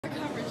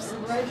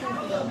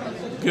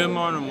Good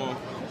morning, well,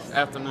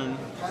 afternoon.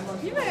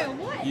 You better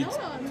what? You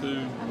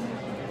two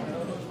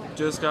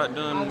just got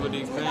done with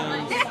the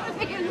exams.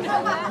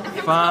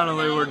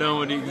 Finally, we're done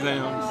with the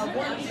exams.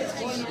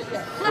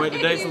 Wait,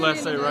 today's the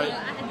last day, right?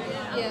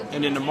 Yeah.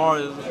 And then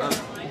tomorrow is a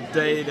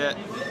day that.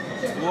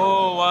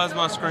 Whoa, why is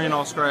my screen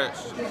all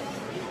scratched?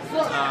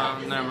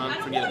 Never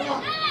mind, forget it.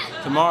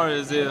 Tomorrow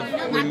is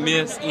if we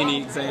miss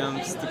any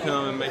exams to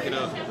come and make it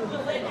up.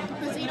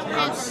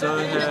 I'm so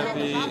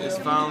happy it's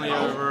finally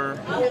over.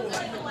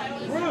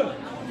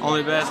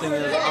 Only bad thing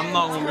is I'm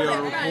not going to be able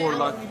to record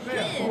like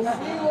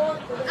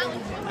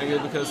I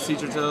guess because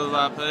teacher tells us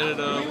I put it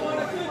up,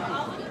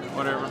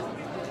 whatever.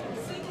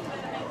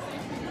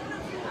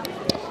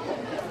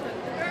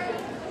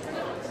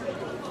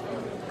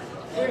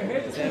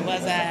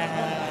 What's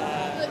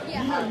that?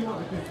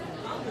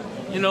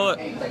 You know what?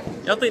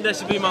 Y'all think that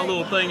should be my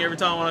little thing every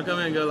time when I come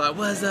in and go like,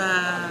 what's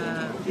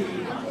up?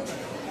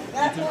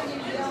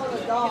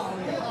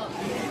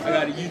 I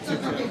got a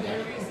YouTube channel.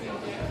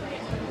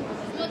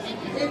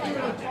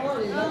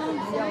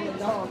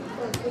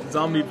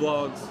 Zombie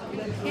vlogs.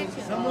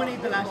 Someone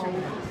eat the last one.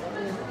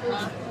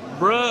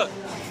 Bruh.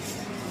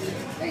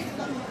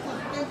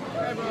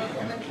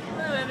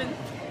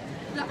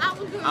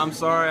 I'm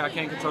sorry, I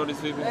can't control these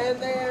people.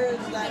 And there's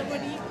that.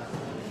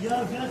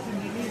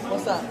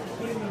 What's up?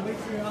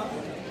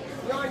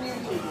 You're on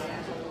YouTube.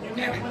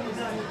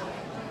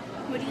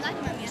 What do you like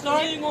about me? It's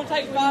not even gonna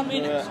take 5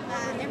 minutes.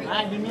 Everything.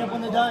 Alright, give me up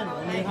when they're done.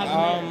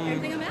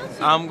 Everything amounts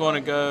to. I'm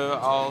gonna go.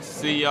 I'll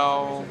see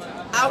y'all when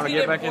I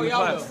get back into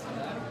class.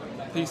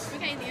 Peace.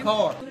 Okay, then.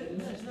 Car.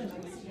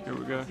 Here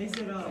we go. He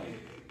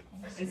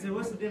said,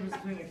 what's the difference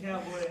between a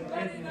cowboy and a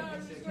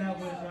redneck? He said,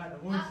 cowboys ride the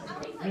horses,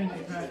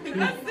 redneck ride the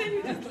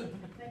business.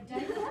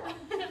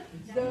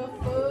 The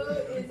food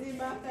is in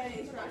my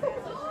face right now.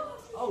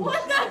 Oh, What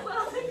the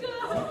fuck?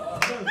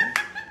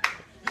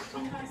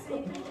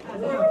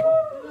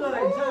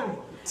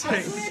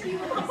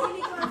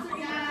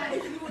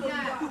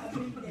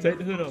 Take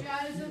the hood off.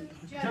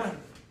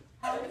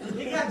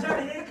 he got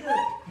Johnny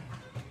haircut.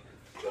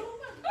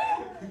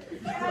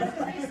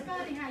 It's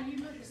funny how you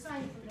look the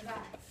same from the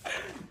back.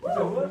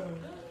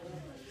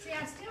 See, I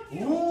still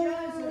feel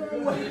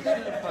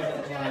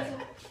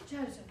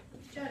Joseph.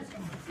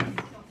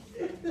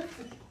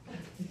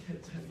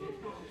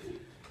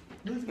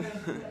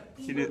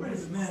 He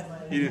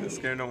didn't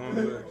scare no one,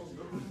 but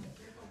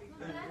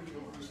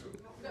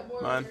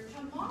mine.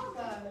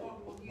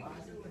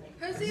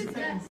 Who's this?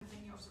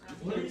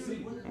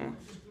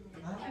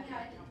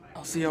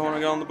 I'll see y'all when I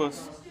get on the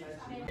bus.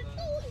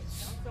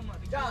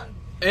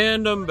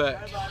 And I'm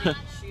back.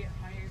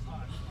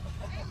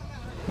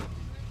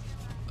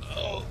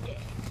 Oh, God.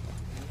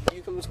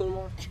 You coming to school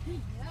tomorrow?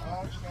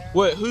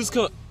 Wait, who's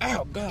coming?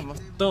 Ow, God, my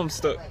thumb's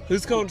stuck.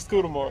 Who's coming to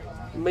school tomorrow?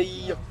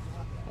 Me.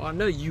 Well, I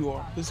know you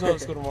are. Who's coming to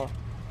school tomorrow?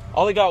 I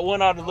only got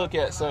one eye to look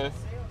at, so.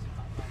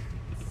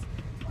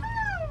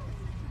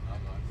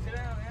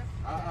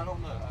 I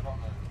don't know.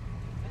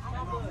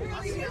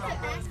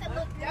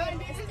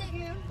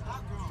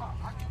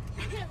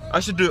 I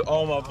should do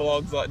all my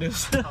vlogs like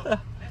this.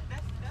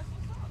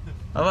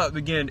 I might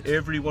begin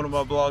every one of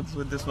my vlogs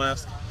with this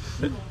mask.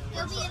 When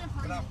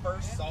I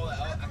first saw that,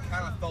 I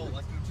kind of felt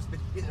like you'd just been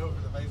hit over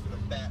the face with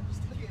a bat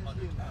just to keep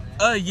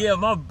under. Yeah,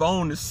 my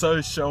bone is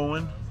so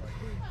showing.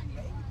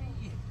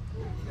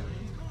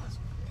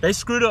 They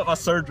screwed up my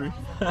surgery.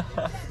 I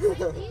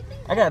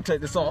gotta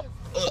take this off.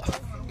 Ugh.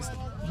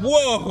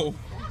 Whoa!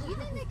 You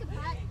think they could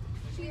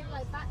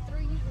back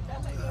 3 years?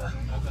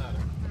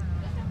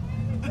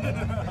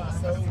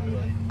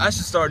 I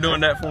should start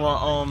doing that for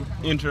my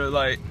intro,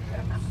 like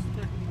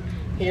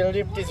He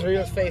ripped his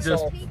real face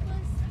just off.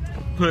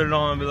 put it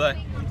on and be like,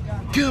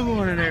 good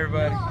morning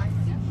everybody.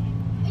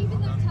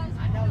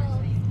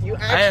 You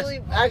actually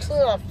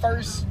when I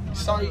first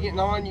saw you getting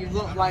on, you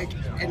looked like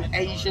an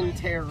Asian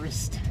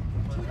terrorist.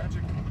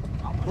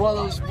 One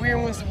of those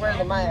weird ones that wear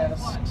the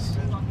masks.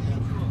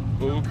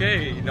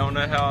 Okay, don't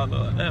know how I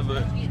look like that,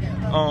 but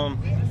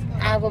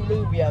I have a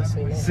movie I've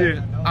seen.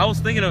 seriously, I was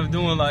thinking of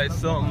doing like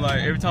something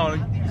like every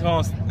time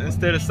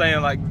instead of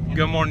saying like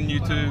good morning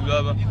YouTube,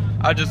 blah blah,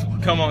 I just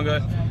come on and go,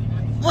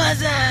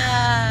 what's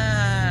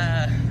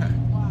up?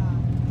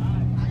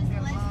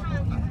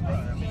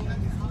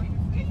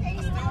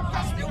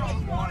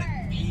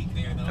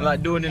 And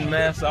like do it in the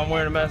mask, so I'm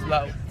wearing a mask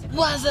like,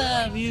 what's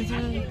up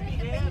YouTube?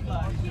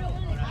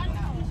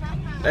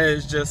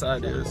 It's just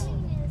ideas.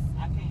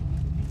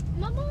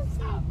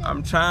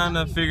 I'm trying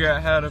to figure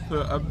out how to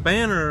put a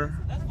banner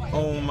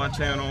on my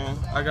channel.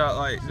 I got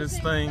like this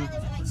thing,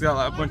 it's got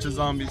like a bunch of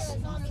zombies.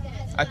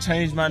 I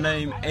changed my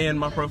name and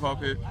my profile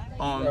pic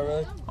on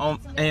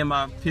and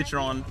my picture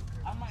on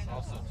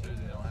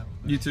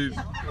YouTube.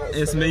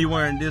 It's me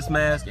wearing this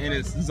mask and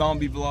it's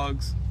zombie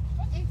vlogs.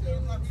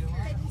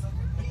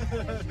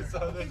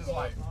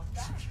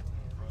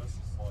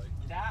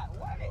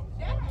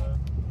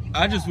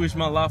 I just wish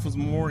my life was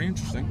more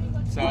interesting.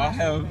 So I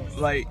have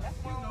like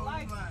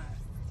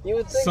You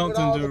would think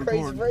something with all to the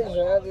crazy record. friends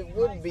you have, it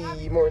would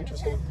be more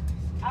interesting.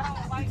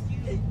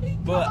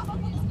 But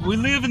we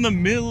live in the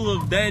middle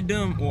of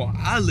daddum. Well,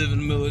 I live in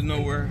the middle of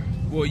nowhere.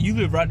 Well, you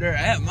live right there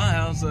at my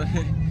house.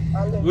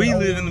 We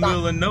live in the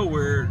middle of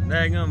nowhere.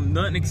 Daggum,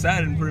 nothing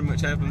exciting pretty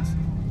much happens.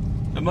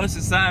 The most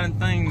exciting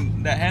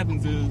thing that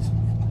happens is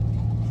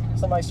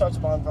somebody starts a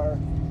bonfire.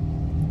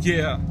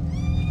 Yeah,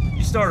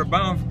 you start a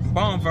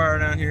bonfire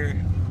down here.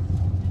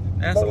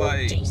 That's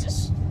like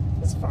Jesus,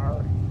 it's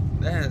fire.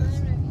 That's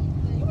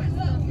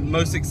the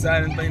most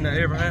exciting thing that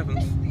ever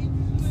happens.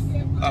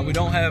 We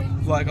don't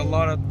have like a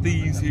lot of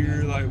thieves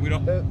here. Like we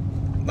don't.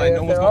 Like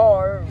no one's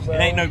well, it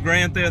ain't no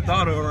Grand Theft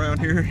Auto around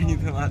here or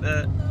anything like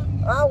that.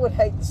 I would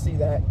hate to see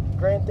that.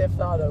 Grand Theft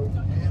Auto,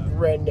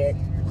 redneck.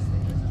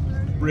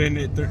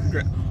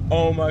 Redneck.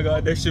 Oh my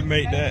God, they should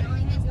make that.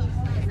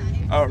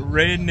 A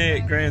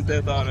redneck Grand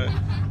Theft Auto.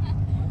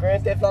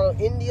 Grand Theft Auto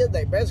India,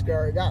 they basically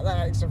already got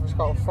that, except it's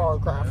called Far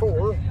Cry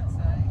 4.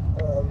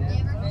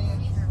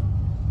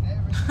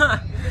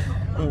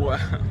 Wow.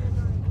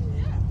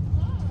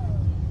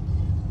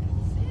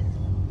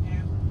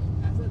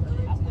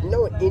 You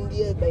know, in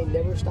India, they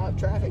never stop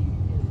traffic.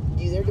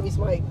 There could be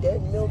somebody dead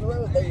in the middle of the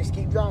road, they just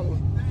keep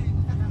driving.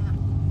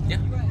 Yeah.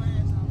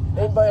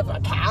 Anybody if a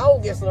cow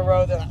gets in the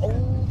road, they're like,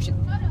 oh shit.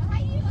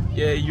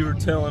 Yeah, you were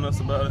telling us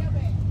about it.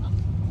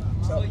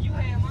 So,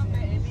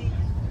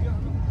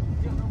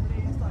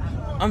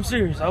 I'm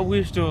serious. I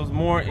wish there was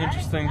more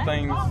interesting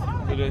things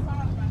to do.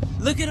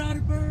 Look at all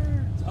the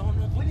birds. I don't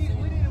know if you see it.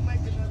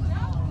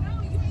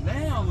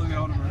 Now look at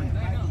all the birds.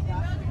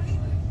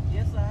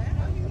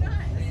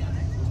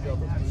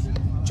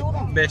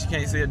 Bet you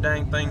can't see a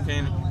dang thing,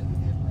 can you?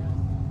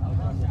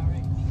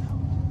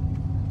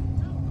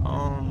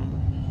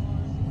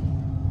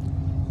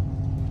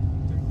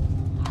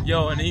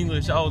 Yo, in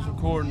English, I was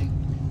recording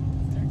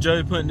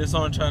Joe putting this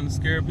on trying to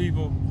scare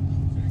people.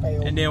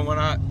 And then when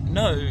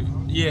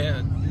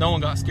no one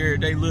got scared.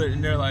 They looked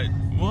and they're like,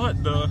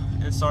 what the?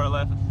 And started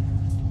laughing.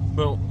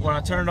 But when I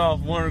turned it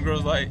off, one of the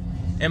girls like,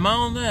 am I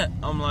on that?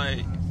 I'm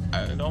like,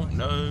 I don't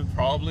know,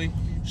 probably.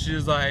 She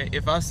was like,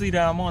 if I see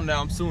that I'm on that,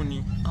 I'm suing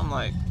you. I'm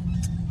like,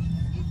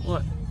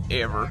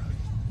 whatever.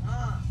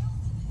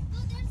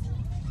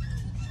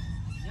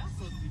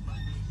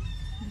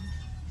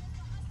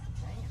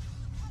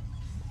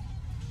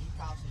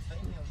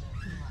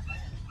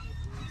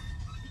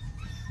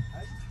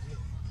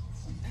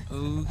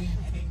 Okay,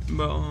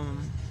 but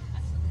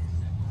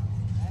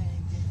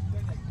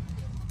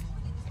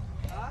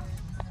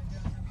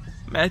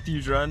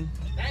Matthew's riding.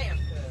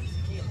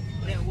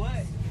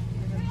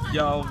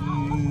 Y'all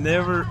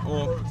never,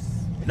 well,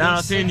 9 out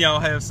of 10 y'all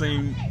have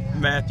seen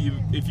Matthew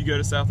if you go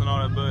to South and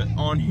all that, but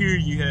on here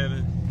you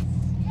haven't.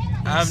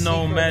 I've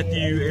known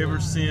Matthew ever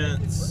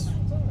since,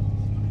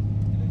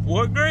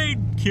 what grade?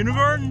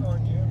 Kindergarten?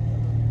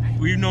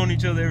 We've known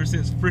each other ever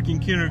since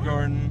freaking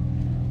kindergarten.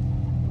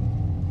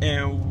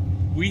 And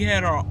we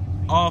had our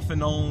off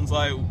and ons,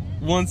 like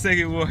 1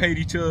 second we'll hate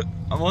each other,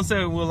 1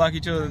 second we'll like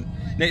each other,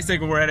 next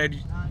second we're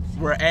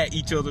at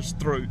each other's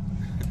throat.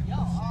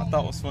 I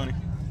thought it was funny.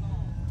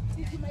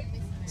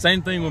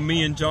 Same thing with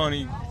me and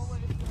Johnny,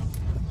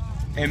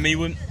 and me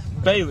with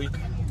Bailey.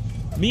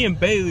 Me and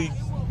Bailey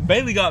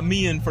got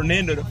me and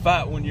Fernando to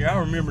fight one year. I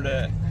remember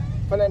that.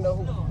 Fernando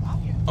who?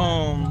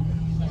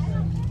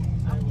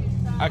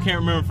 I can't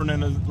remember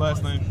Fernando's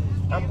last name.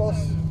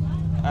 Ambos?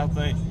 I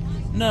think.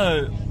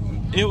 No,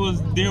 it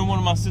was during one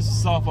of my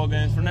sister's softball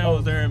games. Fernando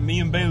was there, and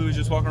me and Bailey was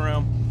just walking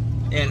around.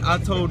 And I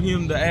told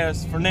him to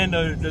ask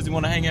Fernando, does he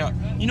want to hang out?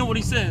 You know what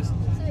he says?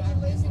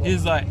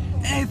 He's like,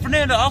 hey,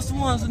 Fernando, I also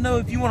wants to know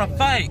if you want to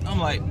fight. I'm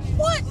like,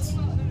 what?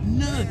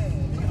 No.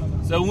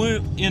 So we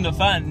end up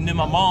fighting, and then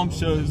my mom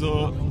shows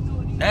up.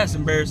 That's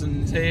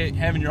embarrassing as heck,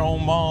 having your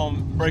own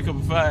mom break up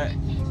a fight.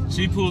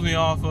 She pulls me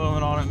off of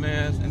and all that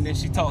mess, and then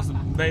she talks to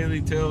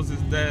Bailey, tells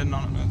his dad and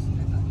all that mess.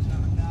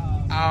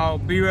 I'll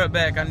be right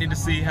back. I need to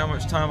see how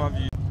much time I've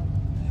used.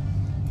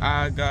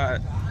 I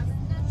got,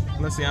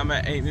 let's see, I'm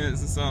at 8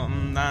 minutes or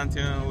something, 9,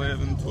 10,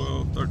 11,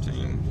 12,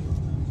 13.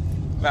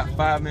 About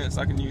 5 minutes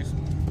I can use.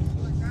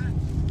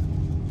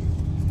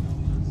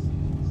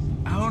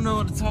 I don't know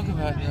what to talk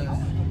about yet.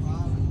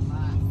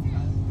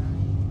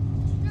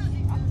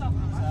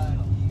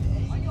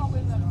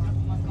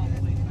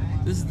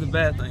 This is the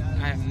bad thing.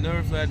 I have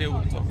no idea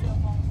what to talk about.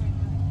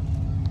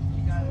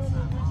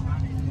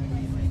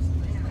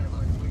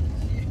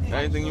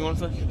 Anything you want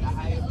to say?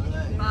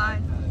 Bye.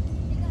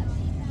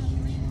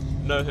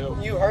 No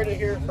help. You heard it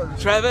here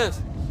first.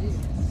 Travis,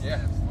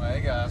 Yeah. Well,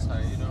 hey guys, how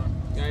you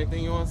doing? got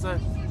anything you want to say?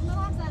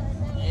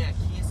 Yeah,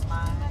 kiss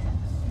my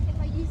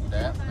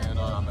that, and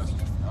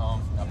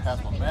I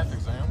passed my math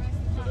exam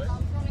today.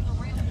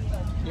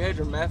 You had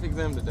your math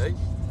exam today?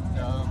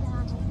 No,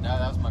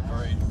 that was my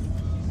grade.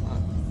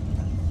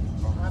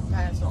 I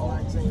passed all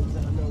my exams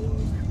that I know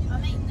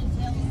of.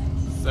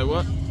 Say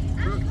what?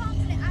 I'm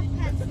confident I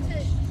passed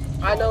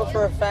 2. I know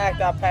for a fact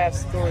I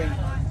passed 3.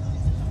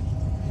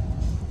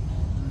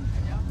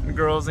 The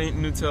girls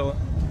eating Nutella.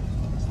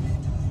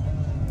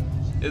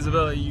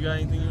 Isabella, you got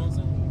anything you want to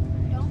say?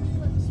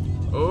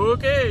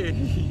 Okay.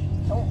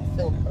 Don't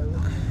feel hurt.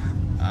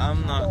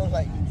 I'm I not. was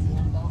like,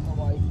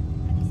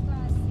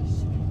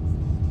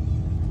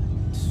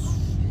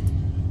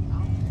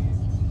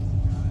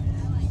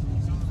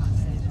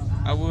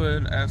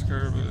 would ask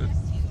her, but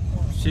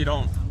she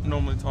don't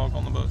normally talk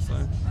on the bus,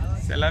 so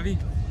c'est la vie.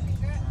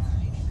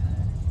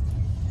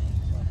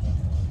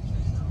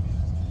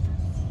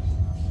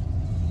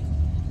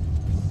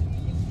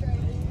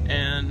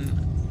 And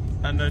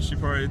I know she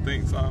probably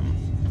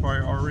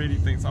already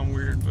thinks I'm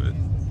weird, but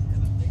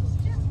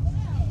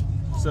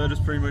so does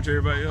pretty much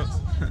everybody else.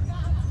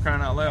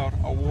 Crying out loud,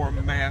 I wore a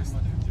mask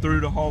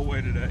through the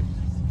hallway today.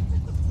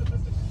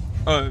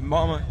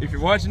 Mama, if you're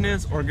watching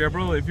this, or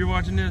Gabriella, if you're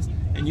watching this,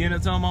 and you end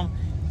up telling Mom,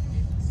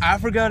 I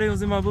forgot it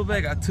was in my book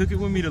bag. I took it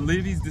with me to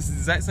Libby's. This is the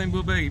exact same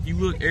book bag. If you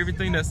look,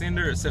 everything that's in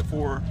there except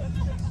for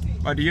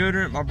my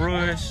deodorant, my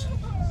brush,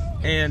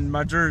 and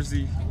my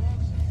jersey.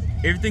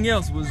 Everything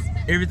else was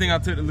everything I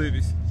took to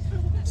Libby's.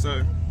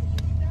 So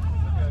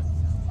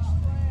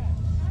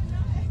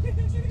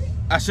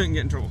I shouldn't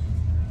get in trouble.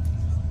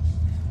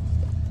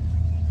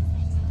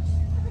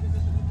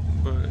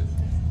 But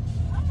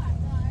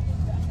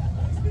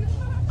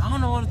I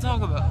don't know what to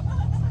talk about.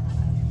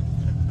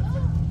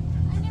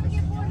 I never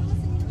get bored of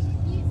listening to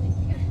music.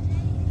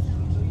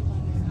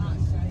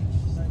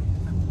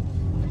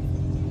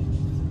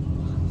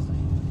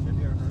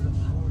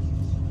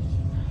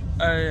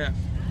 Oh yeah.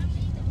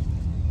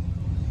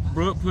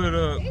 Brooke put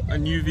up a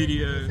new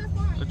video,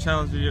 a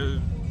challenge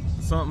video,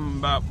 something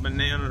about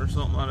banana or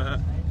something like that.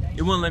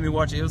 It wouldn't let me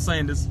watch it. It was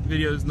saying this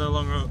video is no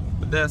longer up,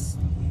 but that's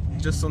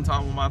just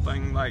sometime on my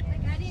thing. Like,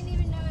 I didn't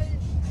even know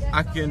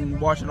I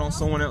can watch it on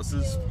someone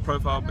else's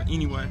profile, but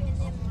anyway,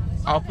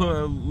 I'll put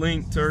a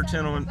link to her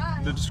channel in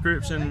the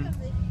description.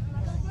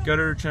 Go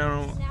to her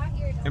channel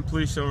and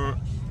please show her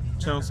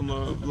channel some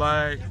love.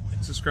 Like,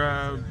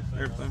 subscribe,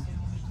 everything.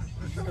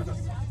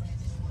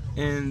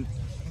 And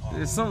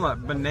it's something like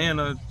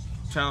banana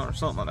challenge or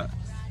something like that.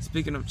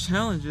 Speaking of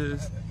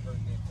challenges,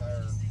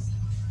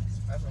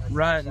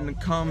 write in the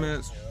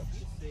comments.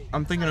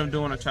 I'm thinking of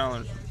doing a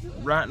challenge.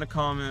 Write in the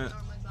comment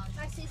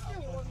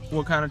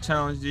what kind of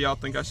challenge do y'all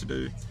think I should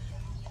do.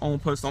 I'm gonna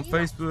post on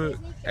Facebook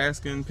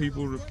asking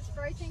people to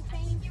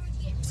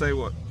say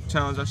what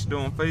challenge I should do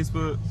on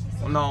Facebook.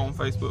 Well, not on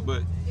Facebook,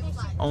 but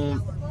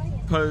on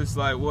post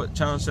like what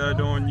challenge should I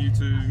do on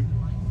YouTube.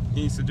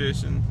 Any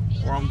suggestion,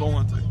 or I'm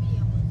going to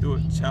do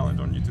a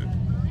challenge on YouTube.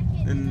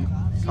 Then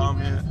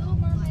comment,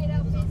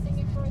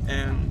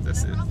 and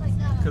that's it.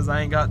 Cause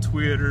I ain't got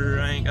Twitter,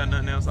 I ain't got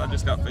nothing else. I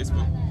just got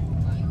Facebook.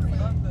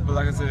 But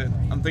like I said,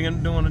 I'm thinking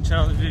of doing a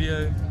challenge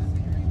video.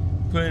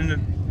 Put in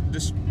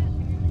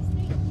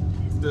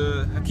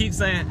I keep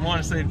saying,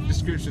 want to say the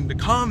description, the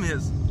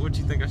comments, what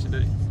you think I should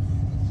do.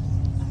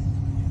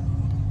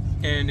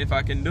 And if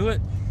I can do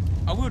it,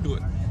 I will do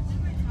it.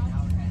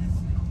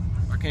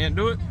 If I can't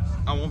do it,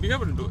 I won't be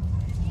able to do it.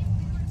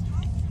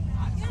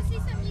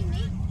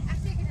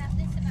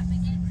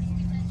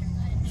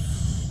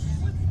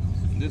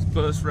 This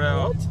bus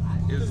route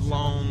is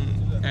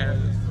long as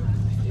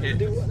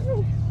it is.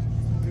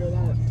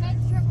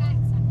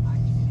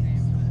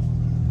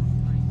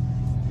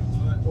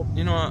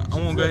 You know what, I'm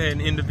gonna go ahead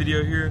and end the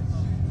video here.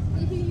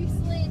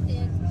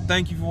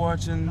 Thank you for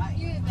watching.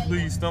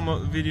 Please thumb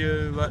up the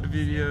video, like the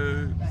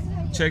video,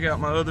 check out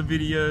my other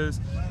videos.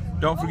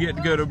 Don't forget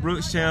to go to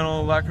Brooke's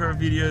channel, like her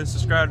videos,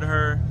 subscribe to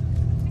her,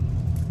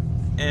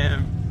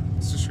 and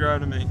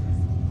subscribe to me.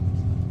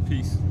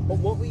 Peace. But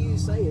what were you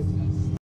saying?